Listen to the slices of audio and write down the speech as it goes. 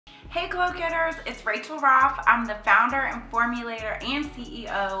Hey Glow Getters, it's Rachel Roff. I'm the founder and formulator and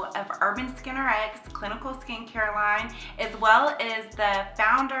CEO of Urban Skin RX clinical skincare line, as well as the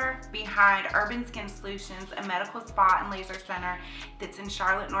founder behind Urban Skin Solutions, a medical spa and laser center that's in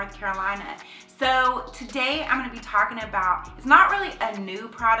Charlotte, North Carolina. So today I'm going to be talking about, it's not really a new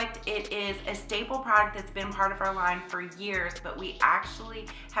product, it is a staple product that's been part of our line for years, but we actually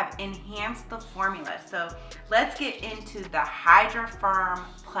have enhanced the formula. So let's get into the Hydrafirm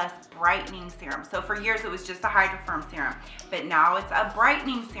Plus Brightening Serum. So for years it was just the Hydrafirm Serum, but now it's a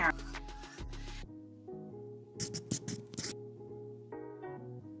brightening serum.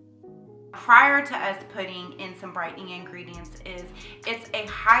 Prior to us putting in some brightening ingredients it's a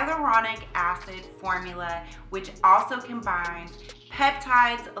hyaluronic acid formula, which also combines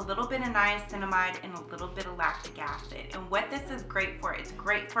peptides, a little bit of niacinamide, and a little bit of lactic acid. And what this is great for, it's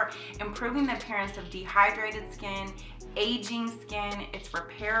great for improving the appearance of dehydrated skin, aging skin, it's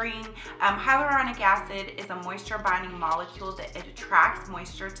repairing. Hyaluronic acid is a moisture binding molecule that it attracts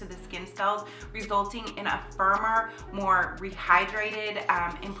moisture to the skin cells, resulting in a firmer, more rehydrated,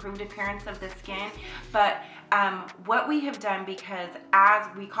 improved appearance of the skin. But what we have done, because as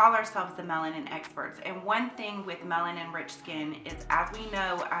we call ourselves the melanin experts, and one thing with melanin rich skin is, as we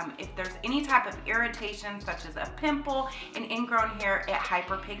know, if there's any type of irritation such as a pimple, an ingrown hair, it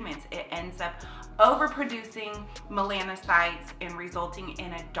hyperpigments. It ends up overproducing melanocytes and resulting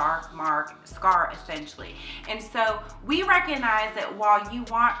in a dark mark scar essentially. And so we recognize that while you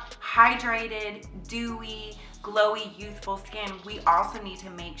want hydrated, dewy, glowy, youthful skin, we also need to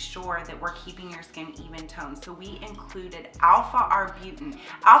make sure that we're keeping your skin even toned. So we included alpha arbutin.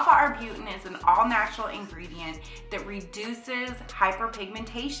 Alpha arbutin is an all natural ingredient that reduces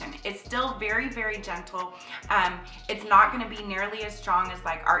hyperpigmentation. It's still very, very gentle. It's not going to be nearly as strong as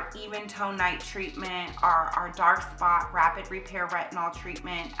like our even tone night treatment, our dark spot rapid repair retinol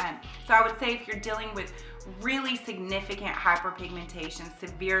treatment. So I would say if you're dealing with really significant hyperpigmentation,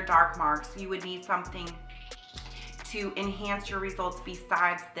 severe dark marks, you would need something to enhance your results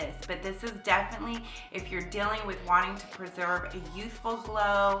besides this. But this is definitely, if you're dealing with wanting to preserve a youthful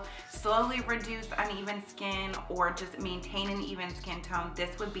glow, slowly reduce uneven skin, or just maintain an even skin tone,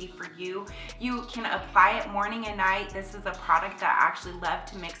 this would be for you. You can apply it morning and night. This is a product that I actually love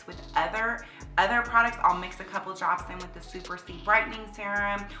to mix with other products. I'll mix a couple drops in with the Super C Brightening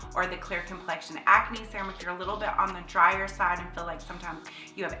Serum or the Clear Complexion Acne Serum. If you're a little bit on the drier side and feel like sometimes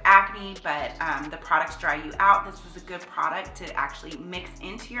you have acne, but the products dry you out, this is a good product to actually mix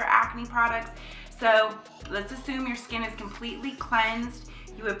into your acne products. So let's assume your skin is completely cleansed.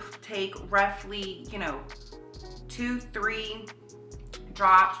 You would take roughly, 2-3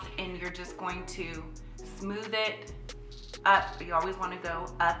 drops, and you're just going to smooth it up. You always want to go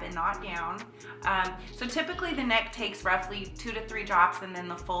up and not down. So typically the neck takes roughly 2 to 3 drops, and then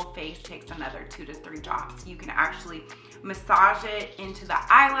the full face takes another 2 to 3 drops. You can actually massage it into the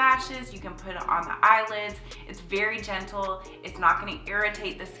eyelashes. You can put it on the eyelids. It's very gentle. It's not going to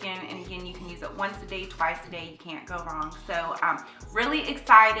irritate the skin. And again, you can use it once a day, twice a day. You can't go wrong. So really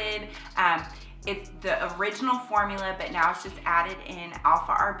excited. It's the original formula, but now it's just added in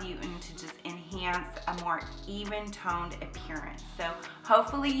alpha arbutin to just enhance a more even toned appearance. So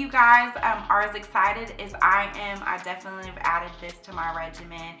hopefully you guys are as excited as I am. I definitely have added this to my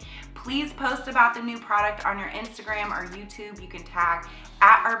regimen. Please post about the new product on your Instagram or YouTube. You can tag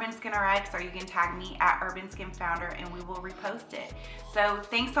at Urban Skin RX, or you can tag me at Urban Skin Founder, and we will repost it. So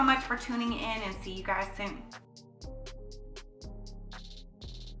thanks so much for tuning in, and see you guys soon.